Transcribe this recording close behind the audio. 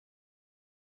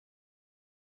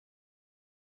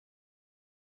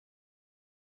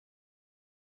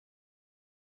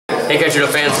Hey Kaijudo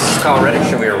fans, this is Carl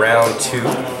Reddish and we are round 2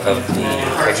 of the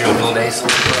Kaijudo Dual Days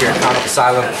here at Comic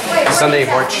Asylum, Sunday,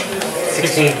 March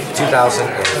 16th,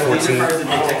 2014.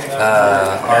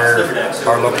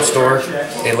 Our local store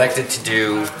elected to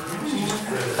do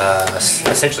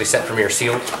essentially set premiere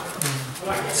sealed.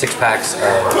 6 packs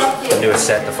of the newest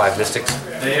set, the 5 Mystics.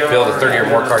 Build a 30 or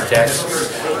more card deck.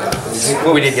 This is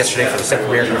what we did yesterday for the set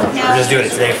premiere. We're just doing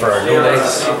it today for our Dual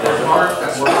Days.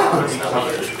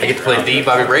 I get to play B,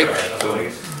 Bobby Break,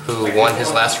 who won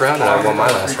his last round, and I won my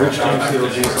last round. So,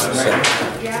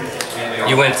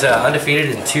 you went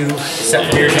undefeated in 2 set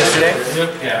premieres yesterday?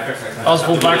 I was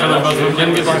full black on them both.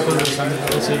 Didn't get black on this time.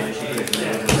 Let's see.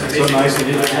 So nice you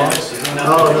did the box?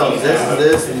 No, this is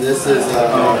this, and this is,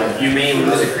 you may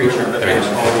lose a creature, but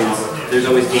there's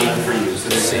always game for you. So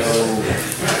let's see.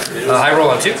 I roll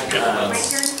on 2.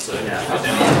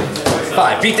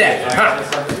 5, beat that! Huh.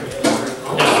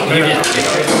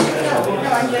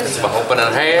 It's my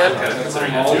opening hand.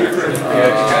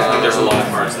 There's a lot of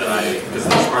cards that because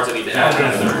there's cards I need to add, and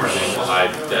there are cards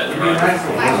that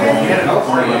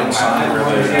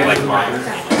like mine.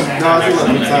 no, I think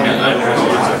I'm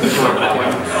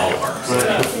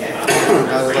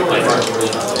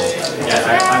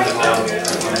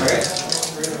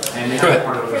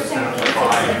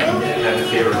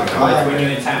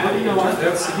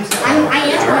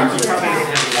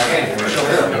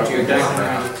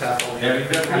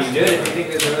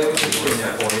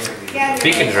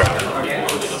Beacon drop.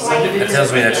 That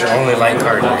tells me that's your only light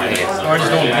card in your hand. Or I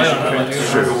just don't play on it.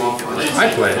 True. I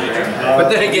play it. But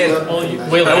then again, I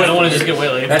don't want to just get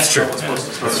waylaid. that's true.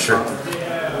 That's true.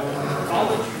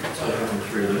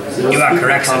 You are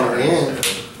correct, sir.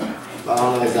 I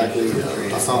don't know exactly.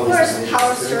 I saw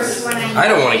this. I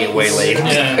don't want to get waylaid.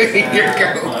 Yeah. Here you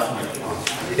go.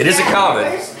 It is a common,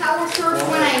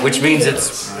 which means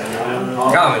it's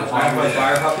common.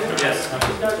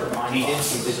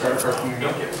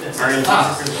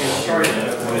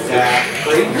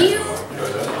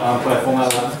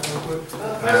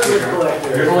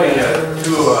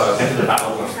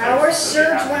 Power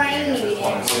surge when I need it.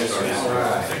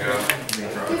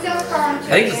 I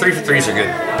think the 3 for 3s are good.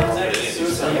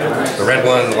 The red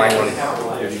one, the white one.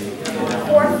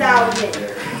 4,000.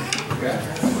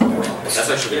 That's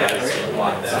actually happening a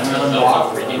lot.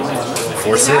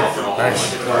 4 sit.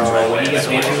 Nice.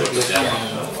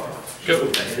 Go.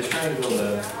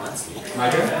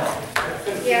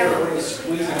 Yeah.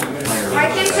 Why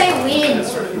can't I win?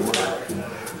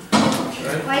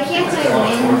 Why can't I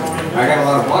win? I got a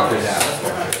lot of blockers out.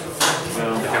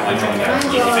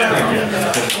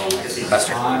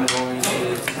 Buster.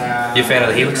 You a fan of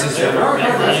the helixes?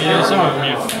 Yeah, some of them,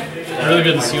 yeah. Really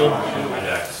good and sealed. 5?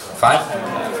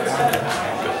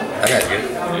 I got good.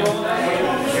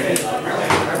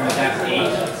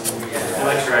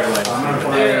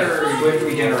 Quick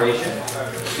regeneration.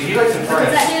 So you like some What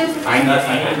does that do? I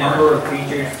need a number of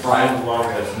creatures from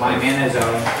my mana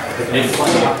zone. The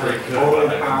total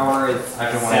power is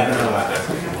 7 or less.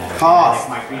 Cost.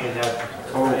 My creatures have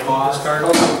total cost. You're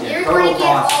going to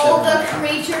get all the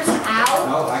creatures out?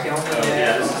 No, I can only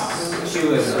get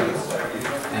 2 of those.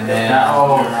 And then,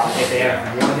 if they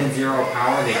have more than 0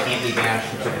 power, they can't be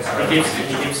banished until the start.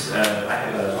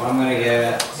 I'm gonna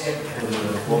get.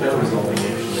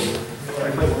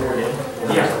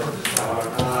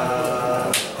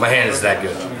 My hand is that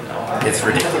good. It's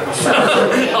ridiculous.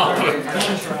 Daddy,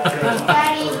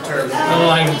 Oh,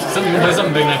 I can play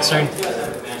something big next turn.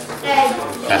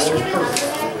 Faster.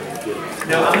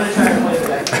 No, I'm gonna try to play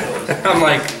that. I'm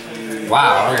like,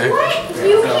 wow, okay. what?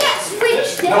 You can't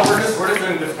switch No, this. we're just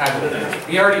doing this casual.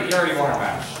 He already won our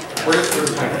match. We're just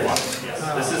playing for once.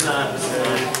 This is not. It's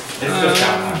just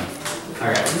count.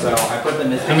 Okay, so I put the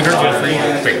Mystic. Let me hurt you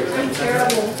free. I'm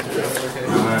terrible.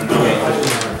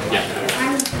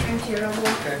 I'm terrible.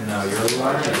 No, you're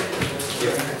right.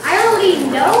 I already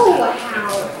know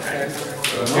how.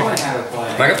 No one had a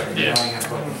play. Back up. Yeah.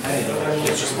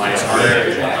 It's just minus hard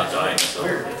damage while not dying. So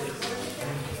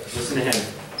listen to him.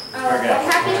 What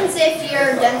happens if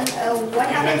you're done? What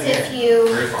happens if your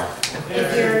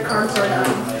cards are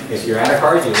done? If you're out of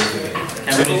cards, you lose the game.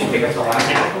 As soon as you pick up the last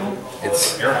one,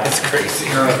 It's crazy.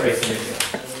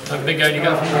 What big guy you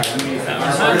got from me? Go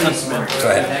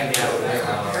ahead.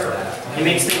 He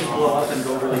makes things blow up and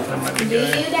go really fast. Do you,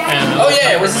 Daddy? Oh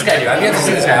yeah, what's this guy do? I've got to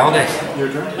see this guy all day.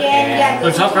 Yeah.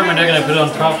 The top part of my deck and I put it on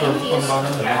top of on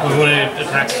bottom. Is when it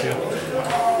attacks you. I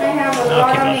have a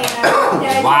lot of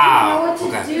mana. Wow. I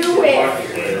don't know what to do with.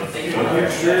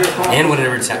 And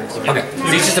whatever it's at. Okay, so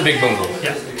he's just a big boom boom.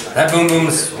 Yeah. That boom boom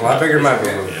is a lot bigger than my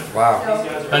boom boom. Wow.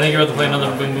 I think you're about to play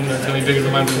another boom boom that's going to be bigger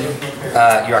than my boom boom.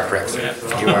 You are correct.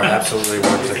 You are absolutely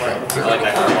 100% correct.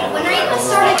 When are you gonna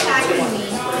start attacking me?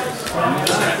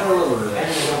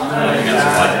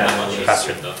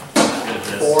 Faster. 4.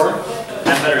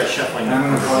 I'm better at shuffling. I'm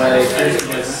gonna play.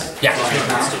 Yeah.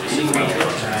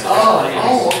 Oh.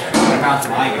 What about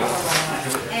my go?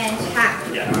 And attack.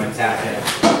 I'm gonna attack it.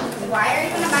 Why are you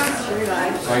gonna bounce your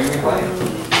guys? So you're gonna play?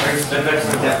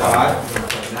 Step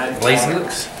 5. Lazy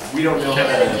looks. We don't know how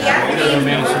to.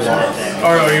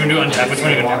 Or are you going to do untap? Which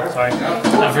one are you going to do? Sorry. I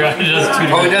forgot it does 2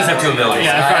 Oh, it does have 2 abilities.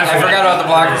 Yeah, I forgot about the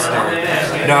blockers.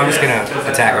 No, I'm just gonna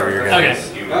attack over your guys.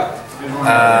 Okay.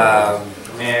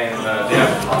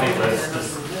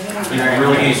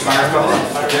 Really fire color.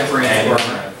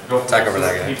 Attack over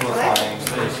that guy.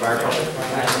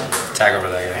 Attack over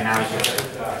that guy.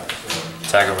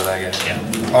 Attack over that guy. Yeah.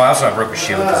 Oh, I also have broken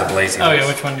shield because of lazy. Oh yeah,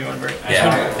 which one do you want to break?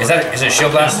 Yeah. Is it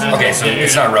shield blast? Okay, so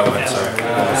it's not relevant. So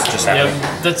it's just happening.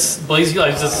 Yeah, that's Blaze.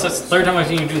 That's the third time I've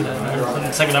seen you do that.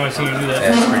 The second time I've seen you do that.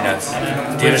 Yeah, it's pretty nuts.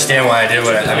 Do you understand why I did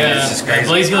what I mean? It's just crazy.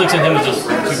 Blaze Helix and him is just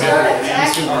too good.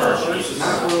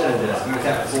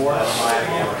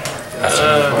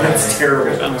 That's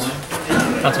terrible.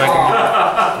 That's back again.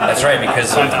 That's right,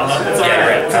 because yeah,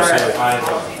 you're right.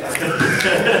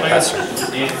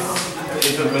 Absolutely.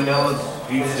 It's a vanilla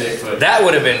beef stick, but That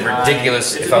would have been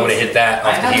ridiculous if I would have hit that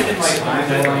off the helix.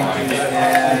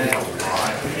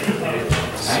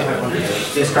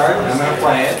 Discard. I'm gonna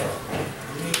play it.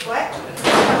 What?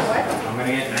 What? I'm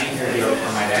gonna get 9 Kaijudo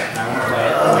for my deck. I'm gonna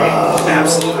play it.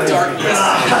 Absolute darkness.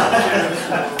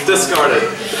 Discarded.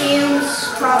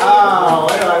 Fumes, probably. Oh,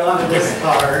 why do I love this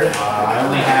card? I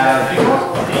only have.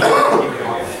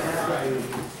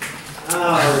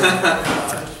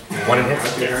 One in hit?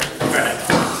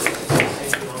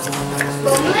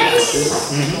 Boneless?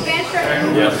 Advanced strike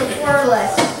for 4 or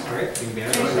less.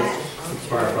 There's that.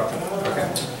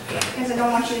 Because I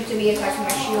don't want you to be attacking my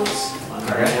shields.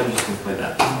 Alright, I'm just gonna play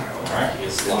that. A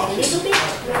little bit.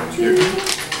 2,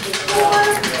 4.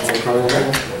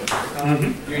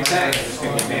 Your attack is just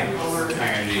gonna get banned.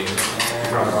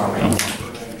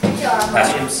 Good job. That's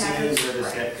Attacking.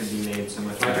 This deck could be made so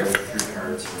much better with 3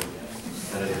 cards.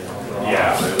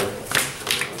 yeah.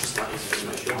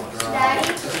 Daddy?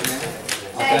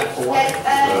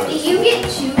 Do you get 2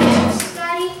 hits,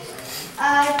 Daddy?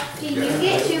 Do you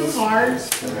get 2 cards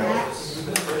for that?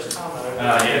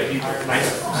 I'm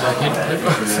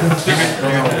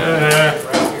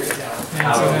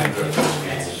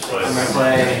gonna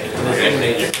play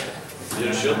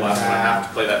this. Shield blast, I have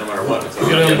to play that no matter what. You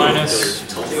get a minus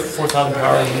 4,000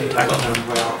 power and attack him.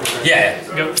 Yeah.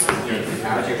 Yep.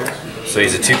 So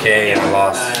he's a 2K and a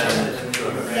loss.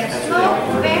 Yes. Well,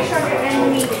 advanced strike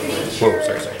enemy creature. Whoa,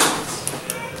 sorry.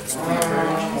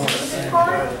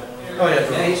 Card. Oh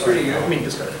yeah, he's pretty good.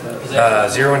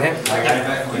 0 in hit? I got it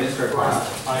back from my discard pile.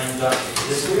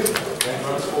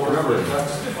 Remember,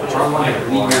 draw one and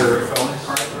leave your opponent's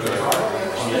card.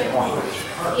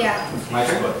 Yeah. My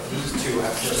turn. These 2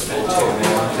 have to spend 2 and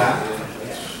then one tap.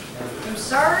 I'm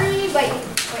sorry, wait.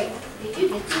 Did you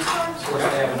get 2 cards? Of course, I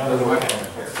have another weapon.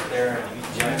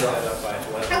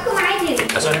 How come I didn't?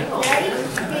 That's okay. Daddy?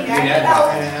 Okay, You Daddy. got Oh,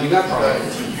 problems. You got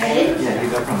problems. I did? Yeah, you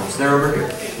got promos. They're over here.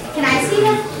 Can I see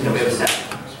them? No, we have a set.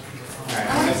 I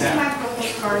want to see my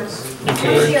Pokemon cards.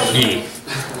 Yeah.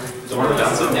 So we're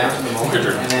bouncing down to the moment,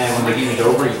 and then when the game is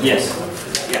over, you Yes.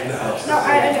 Yeah. No,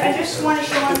 I just want to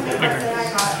show them the cards that I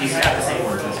got. He's got the same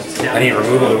words. I need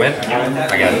removal to win.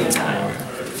 I got it.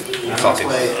 Salty.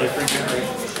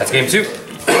 That's game 2.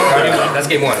 That's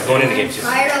game 1. Going into game 2.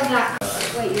 Tired of that.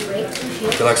 Wait, you break some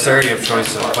shield? Good luck, sir. You have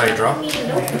choice of play or draw. Nope.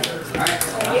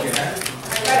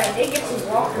 I did get some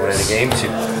walkers. Going into game 2.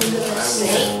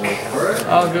 Snake.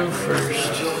 I'll go first.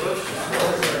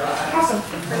 Awesome.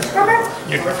 First cover.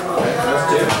 Your turn.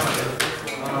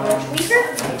 Weaker.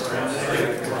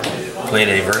 Played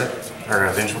a verdict. Or a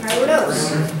vengeful. Kaijudos.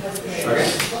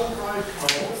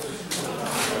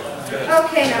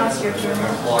 Okay, now it's your turn.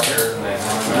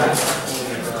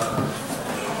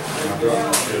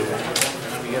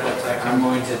 I'm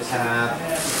going to tap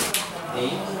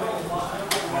 8.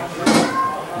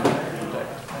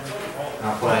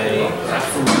 I'll play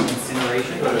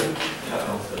Incineration. What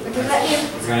does that mean?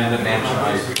 It's going to end up banishing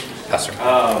my. Yes, sir.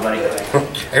 Oh, buddy.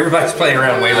 Everybody's playing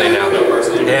around way late now.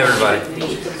 Everybody.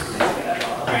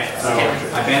 Alright, so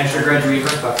I banish your Grudge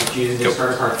Reaver, but if you choose to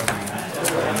discard a card from my hand.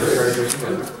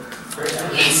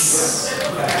 Yes!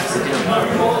 I'm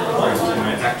going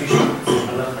to attack 2 shields.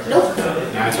 Nope.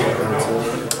 Now it's your turn.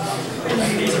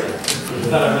 You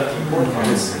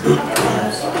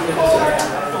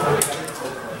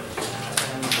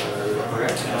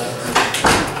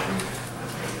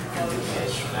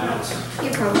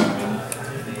probably win.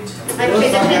 Actually,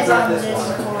 it depends on this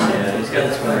card. Yeah, he's got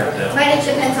this one right there. But it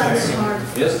depends on this card.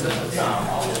 Yes.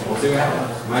 We'll see what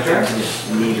happens. My turn?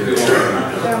 Neither.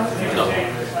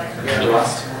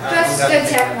 Just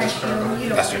attack my shield. You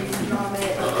don't That's need to drop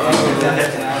it.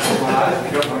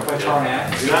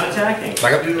 You're not attacking.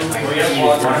 Back up. One of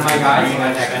my guys is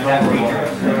going to attack creature.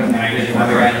 And I use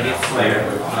another guy to get Slayer.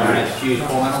 I'm going to choose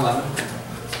full and 11.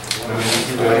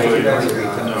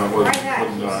 Right back.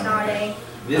 It's not a.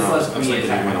 This lets me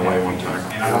attack my away one time.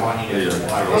 And I don't want you to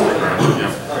fly.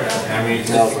 And I'm going to use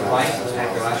this twice. Attack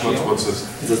the last shield. What's this?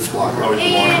 This blocker.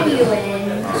 And you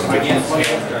win. So again, play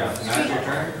your turn. Now it's your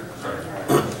turn.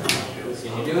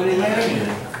 Can you do anything?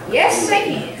 Yes, I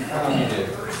can. How can you do?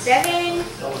 7.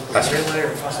 Buster.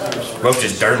 Both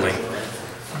just dirtling.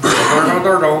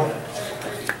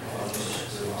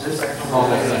 All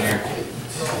this in here.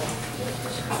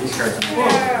 These cards.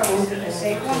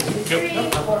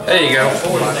 There you go.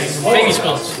 Baby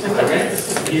spills. I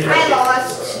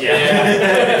lost.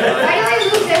 Yeah. Why do I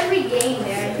lose every game,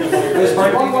 man? It's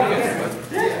part one.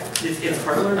 It's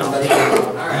part of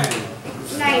Alright.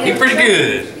 You're pretty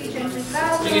good.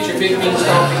 You get your big mean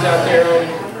stompies out there.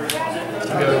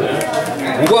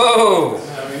 Whoa!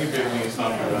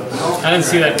 I didn't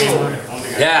see that game.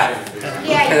 Yeah.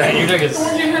 Yeah, Your deck is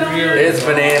really. It's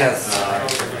bananas.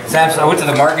 Saps, I went to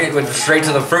the market, went straight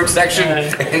to the fruit section,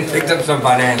 and picked up some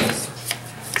bananas.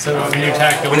 So when you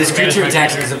attack, When this creature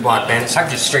attacks, it doesn't block banish. I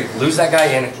can just straight lose that guy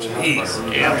and jeez.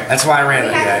 Yeah. That's why I ran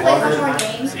we have to that play guy. much more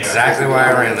games. Exactly why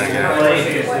I ran that guy.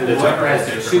 The weapon has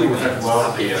to shoot with that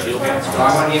wall. So I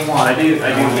want to get one. I do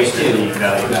get two.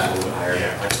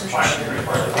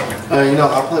 You know,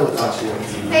 I'll play without you.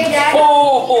 Hey, Dad.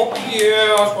 Oh,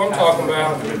 yeah, that's what I'm talking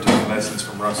about. I've been taking lessons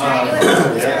from Russell. Can I do it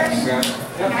first?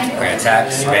 Can I do Okay, it?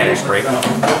 attack, Spanish break. How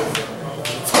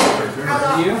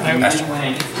long? You That's- win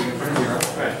any. You put a 0.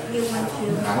 You want to?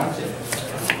 I want to.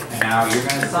 And now you're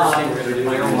going to sign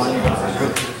player 1.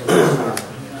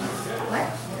 What?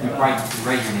 You write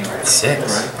your name right.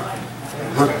 6.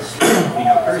 You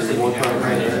know, cursive, you know,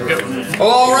 right?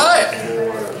 All right.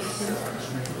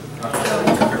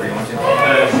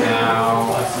 Now,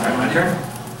 my turn.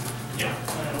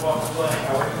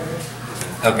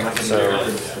 Okay, so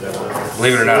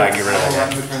believe it or not, I get rid of that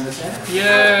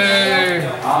Yay!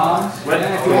 guy.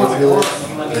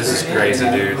 This is crazy,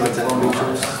 dude. Why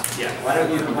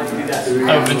don't you do that?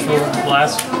 Oh, Vengeful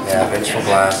Blast. Yeah, Vengeful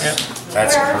Blast. Yep.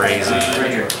 That's crazy.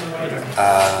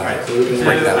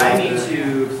 Break that I one. need to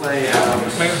play.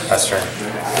 That's turn.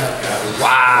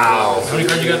 Wow. How many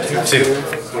cards you got? 2. 2.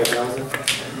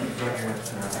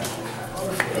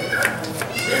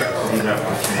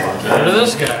 What is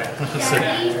this guy? Let's see.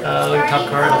 Look at top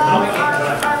card.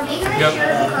 Yep.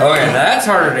 Okay, that's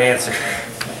harder to answer.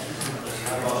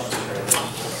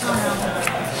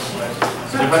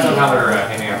 Depends on how they're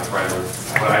hanging out Friday.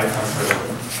 But I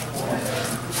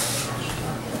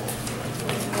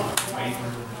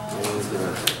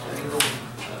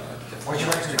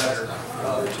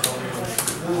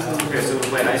Okay, so we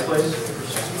play Ice Blaze?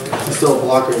 I'm still a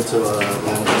blocker until the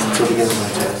beginning of my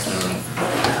turn.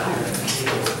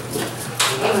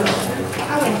 I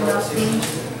went nothing.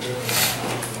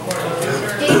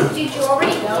 Did you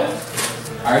already go?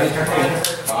 I already turned it in.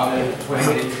 Bob is putting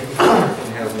it in.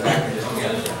 And has the back just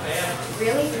together.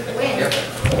 Really? When? Yep.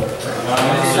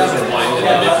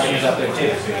 Up there too,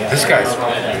 so yeah. This guy's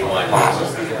wow.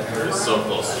 So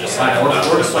close. Just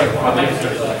We're just like, I think it's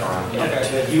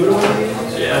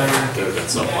yeah, it would have been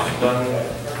so funny.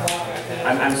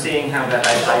 I'm seeing how that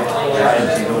I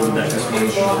tried to go with that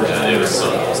discrimination. Yeah, it was so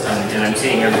close. And I'm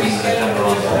seeing everything that I've done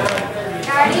wrong.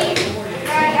 Daddy,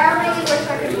 I really wish I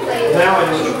could play. Now I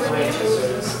know what you're playing.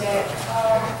 Instead.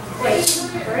 Wait,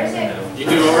 where is it? You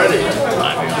do already.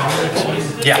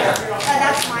 Yeah.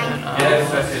 That's fine.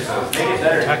 Make it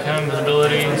better. Attack him,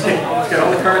 visibility. Get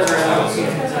all the cards around.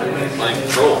 Playing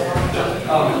control.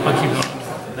 I'll keep going.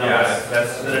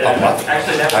 That's I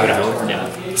actually that's have an ability. Yeah.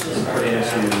 put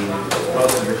into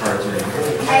both of your cards are in.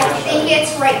 I think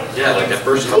it's right. Yeah, like at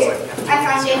first I was Here. like, I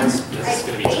found it. this is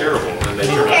gonna be terrible. And then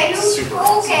you're Okay, super.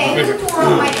 okay, who tore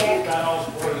on my deck?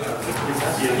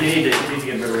 You need to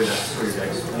get rid of that for your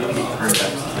decks. You need to get current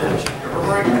decks.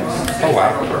 Oh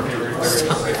wow.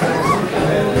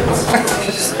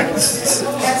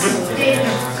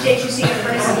 Did you see it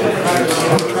first?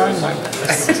 I'm trying my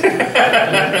best.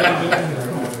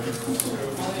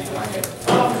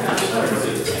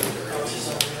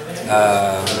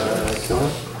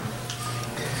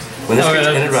 When this Okay,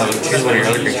 creature that's- ended round, choose one of your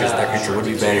other creatures. That creature would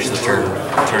be banished the turn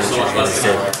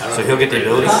instead. So he'll get the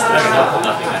ability. Because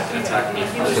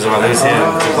if I lose him,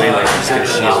 to play like he's gonna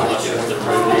shield.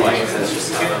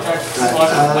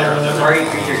 Target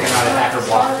creature cannot attack or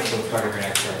block until the start of your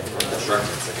next turn.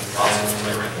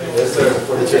 Yes, sir.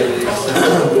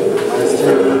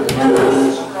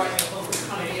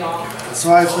 That's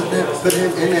why I put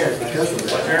him in there because of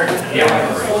that.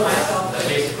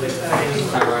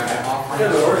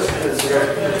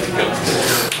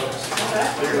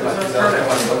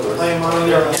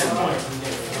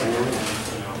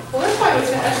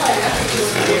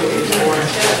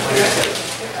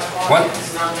 What?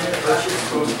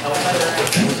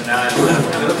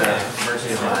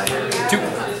 Two.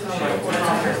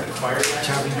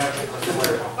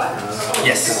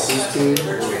 Yes.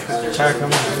 Attack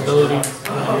him, ability,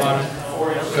 bottom.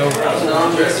 Go.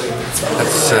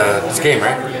 That's game,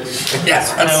 right?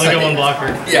 Yes. I only got one blocker.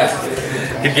 Yeah.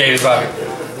 Good game, Bobby.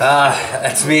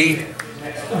 That's me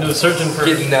No, searching for.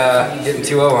 getting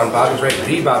 2-0 on Bobby's break.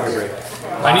 The Bobby break.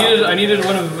 I needed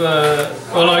one of.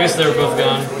 Well, no, I guess they were both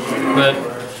gone, but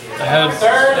I had.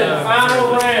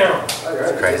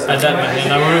 That's crazy. I had that in my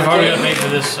hand. I would have already got paid for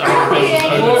this. I would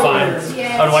have been fine. I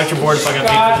would have wiped your board if I got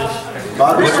paid for this.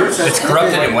 Bobby Street It's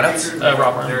corrupted and what else?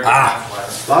 Robber. Ah.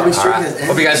 Bobby Street Alright. has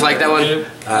Hope you guys like that one.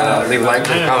 Leave a like,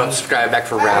 comment, subscribe back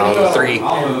for round 3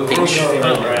 each.